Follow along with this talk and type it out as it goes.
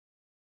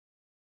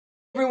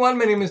Everyone,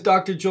 my name is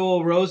Dr.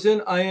 Joel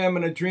Rosen. I am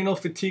an adrenal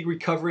fatigue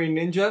recovery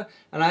ninja,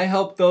 and I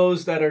help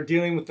those that are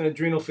dealing with an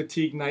adrenal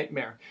fatigue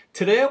nightmare.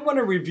 Today I want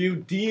to review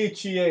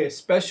DHEA,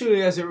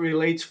 especially as it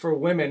relates for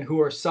women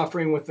who are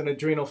suffering with an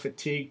adrenal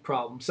fatigue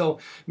problem. So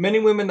many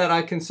women that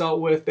I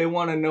consult with, they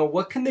want to know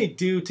what can they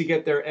do to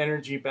get their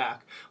energy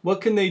back? What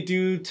can they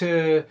do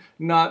to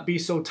not be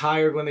so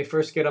tired when they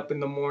first get up in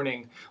the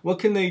morning? What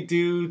can they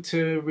do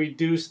to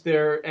reduce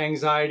their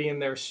anxiety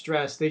and their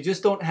stress? They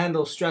just don't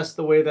handle stress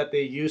the way that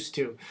they used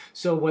to.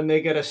 So when they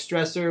get a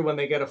stressor, when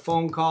they get a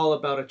phone call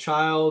about a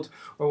child,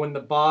 or when the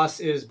boss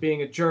is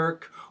being a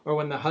jerk, or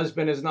when the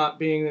husband is not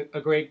being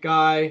a great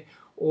guy,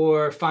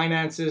 or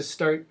finances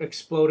start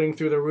exploding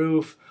through the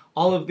roof,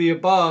 all of the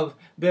above,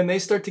 then they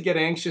start to get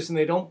anxious and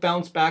they don't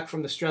bounce back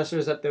from the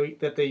stressors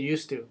that they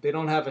used to. They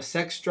don't have a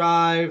sex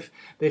drive,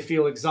 they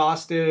feel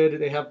exhausted,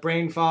 they have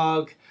brain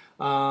fog,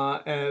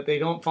 they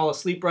don't fall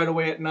asleep right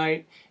away at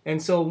night. And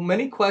so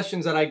many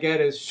questions that I get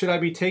is, should I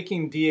be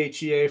taking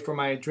DHEA for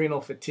my adrenal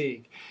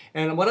fatigue?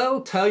 And what I will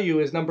tell you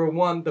is, number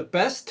one, the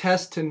best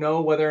test to know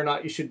whether or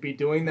not you should be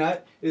doing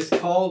that is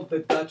called the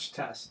Dutch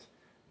test.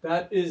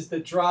 That is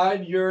the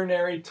dried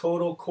urinary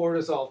total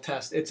cortisol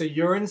test. It's a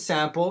urine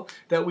sample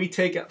that we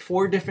take at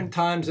 4 different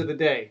times of the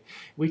day.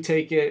 We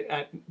take it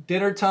at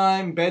dinner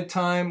time,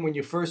 bedtime, when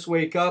you first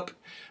wake up,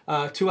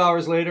 2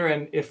 hours later,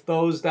 and if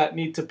those that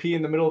need to pee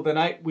in the middle of the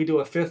night, we do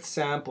a 5th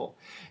sample.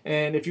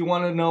 And if you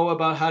want to know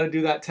about how to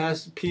do that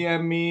test,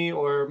 PM me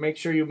or make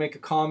sure you make a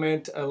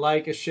comment, a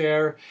like, a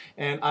share,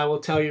 and I will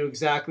tell you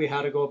exactly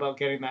how to go about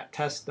getting that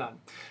test done.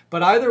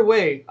 But either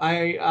way,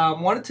 I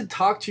wanted to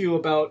talk to you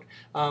about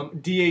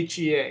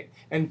DHEA.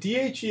 And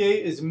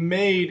DHEA is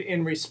made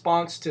in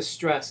response to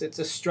stress. It's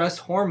a stress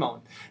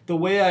hormone. The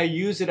way I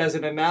use it as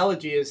an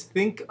analogy is,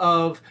 think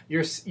of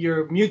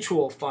your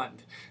mutual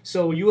fund.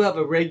 So you have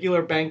a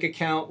regular bank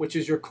account, which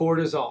is your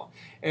cortisol.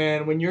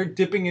 And when you're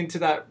dipping into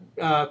that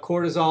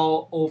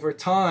cortisol over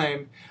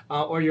time,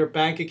 or your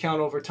bank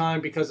account over time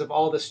because of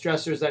all the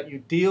stressors that you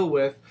deal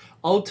with,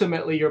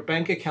 ultimately your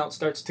bank account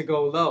starts to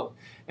go low.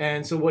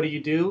 And so what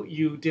do?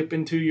 You dip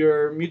into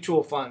your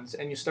mutual funds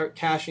and you start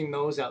cashing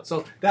those out.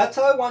 So that's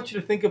how I want you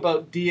to think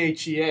about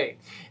DHEA.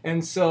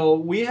 And so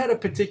we had a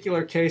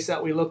particular case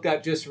that we looked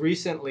at just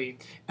recently,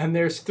 and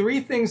there's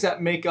 3 things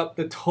that make up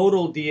the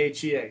total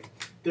DHEA.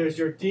 There's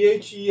your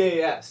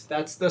DHEAS,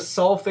 that's the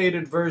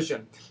sulfated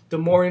version. The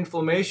more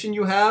inflammation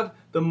you have,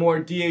 the more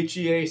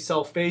DHEA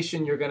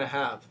sulfation you're going to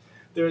have.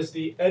 There's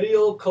the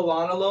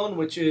ethyl-colonolone,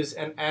 which is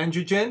an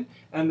androgen,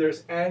 and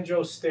there's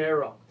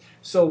androsterone.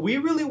 So we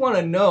really want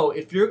to know,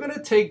 if you're going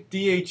to take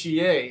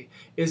DHEA,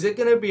 is it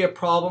going to be a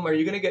problem? Are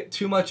you going to get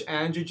too much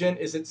androgen?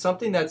 Is it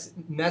something that's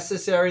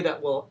necessary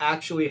that will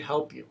actually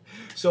help you?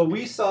 So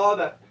we saw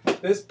that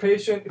this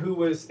patient who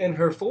was in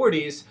her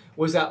 40s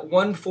was at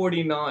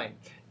 149.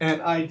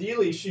 And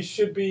ideally, she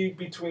should be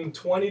between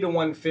 20 to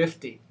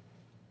 150.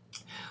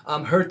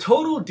 Her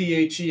total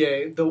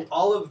DHEA, though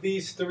all of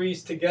these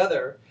threes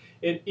together,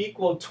 it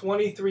equaled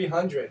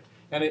 2,300.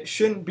 And it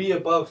shouldn't be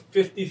above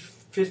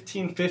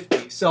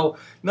 1550. So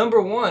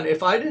number one,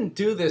 if I didn't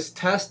do this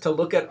test to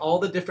look at all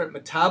the different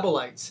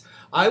metabolites,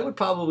 I would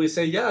probably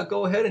say, yeah,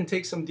 go ahead and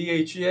take some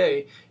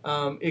DHEA.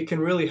 It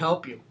can really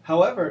help you.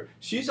 However,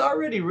 she's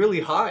already really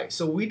high,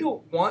 so we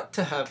don't want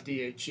to have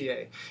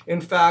DHEA.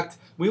 In fact,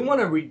 we want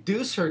to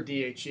reduce her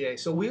DHEA.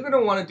 So we're going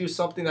to want to do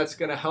something that's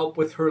going to help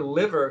with her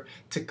liver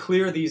to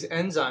clear these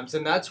enzymes.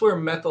 And that's where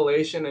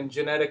methylation and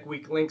genetic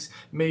weak links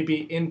may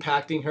be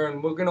impacting her.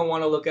 And we're going to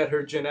want to look at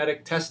her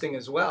genetic testing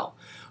as well.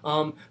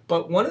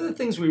 But one of the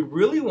things we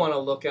really want to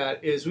look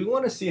at is, we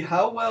want to see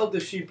how well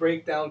does she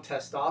break down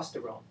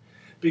testosterone.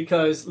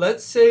 Because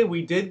let's say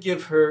we did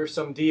give her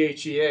some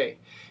DHEA.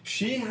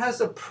 She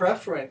has a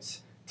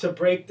preference to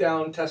break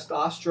down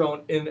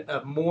testosterone in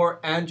a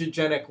more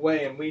androgenic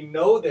way. And we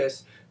know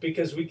this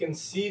because we can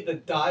see the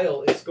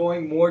dial is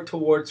going more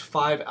towards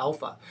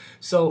 5-alpha.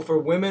 So for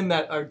women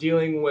that are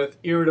dealing with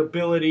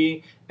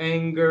irritability,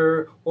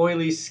 anger,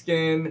 oily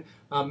skin,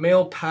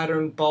 male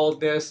pattern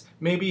baldness,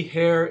 maybe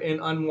hair in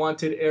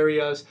unwanted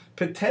areas,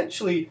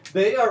 potentially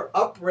they are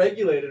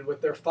upregulated with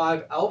their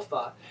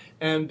 5-alpha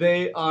and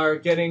they are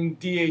getting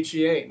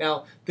DHEA.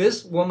 Now,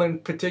 this woman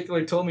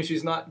particularly told me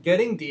she's not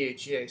getting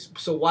DHEA.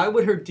 So why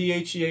would her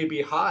DHEA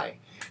be high?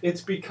 It's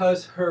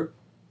because her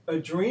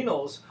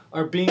adrenals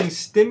are being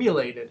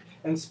stimulated,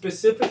 and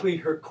specifically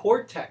her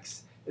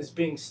cortex is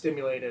being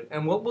stimulated.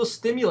 And what will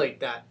stimulate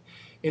that?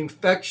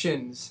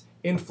 Infections,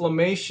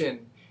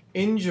 inflammation,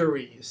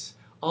 injuries,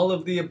 all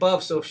of the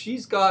above. So if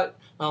she's got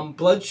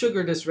blood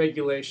sugar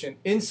dysregulation,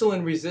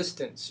 insulin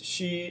resistance,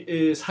 she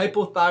is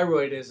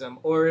hypothyroidism,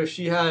 or if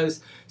she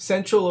has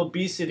central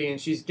obesity and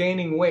she's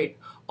gaining weight,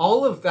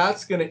 all of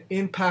that's going to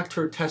impact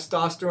her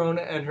testosterone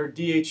and her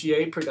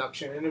DHEA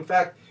production. And in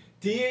fact,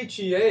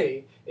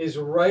 DHEA is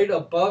right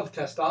above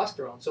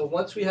testosterone. So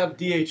once we have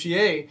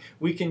DHEA,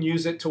 we can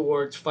use it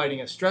towards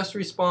fighting a stress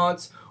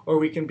response, or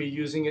we can be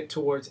using it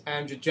towards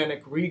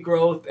androgenic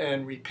regrowth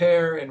and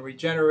repair and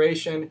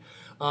regeneration.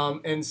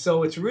 And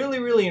so it's really,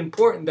 really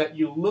important that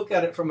you look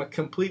at it from a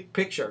complete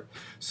picture.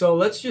 So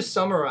let's just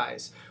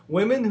summarize.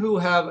 Women who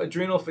have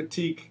adrenal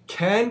fatigue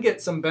can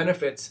get some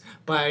benefits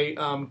by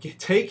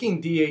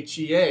taking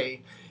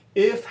DHEA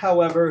if,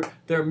 however,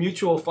 their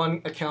mutual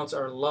fund accounts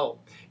are low.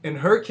 In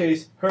her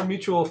case, her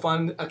mutual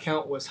fund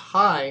account was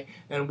high,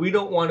 and we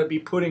don't want to be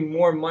putting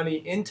more money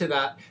into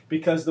that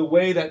because the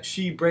way that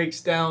she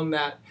breaks down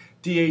that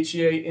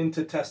DHEA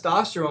into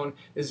testosterone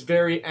is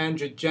very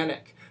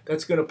androgenic.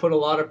 That's going to put a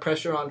lot of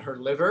pressure on her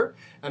liver,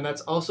 and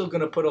that's also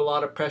going to put a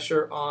lot of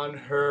pressure on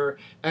her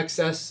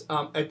excess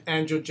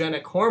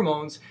androgenic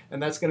hormones, and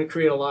that's going to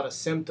create a lot of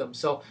symptoms.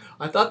 So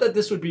I thought that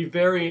this would be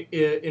very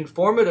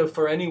informative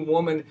for any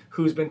woman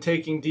who's been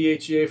taking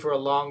DHEA for a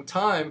long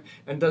time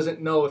and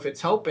doesn't know if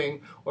it's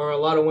helping, or a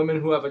lot of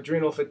women who have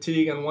adrenal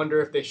fatigue and wonder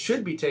if they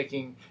should be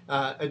taking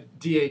a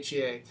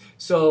DHEA.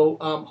 So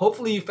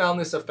hopefully you found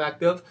this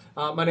effective.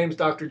 My name is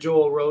Dr.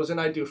 Joel Rosen.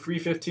 I do free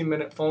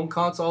 15-minute phone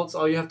consults.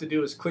 All you have to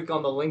do is click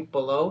on the link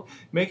below.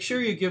 Make sure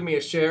you give me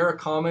a share, a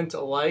comment, a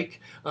like.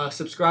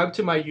 Subscribe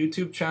to my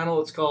YouTube channel.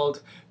 It's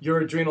called Your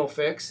Adrenal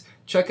Fix.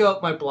 Check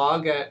out my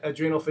blog at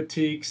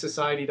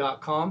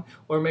adrenalfatiguesociety.com,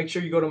 or make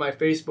sure you go to my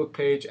Facebook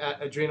page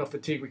at Adrenal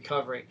Fatigue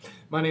Recovery.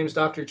 My name is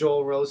Dr.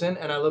 Joel Rosen,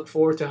 and I look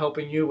forward to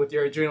helping you with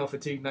your adrenal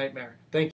fatigue nightmare. Thank you.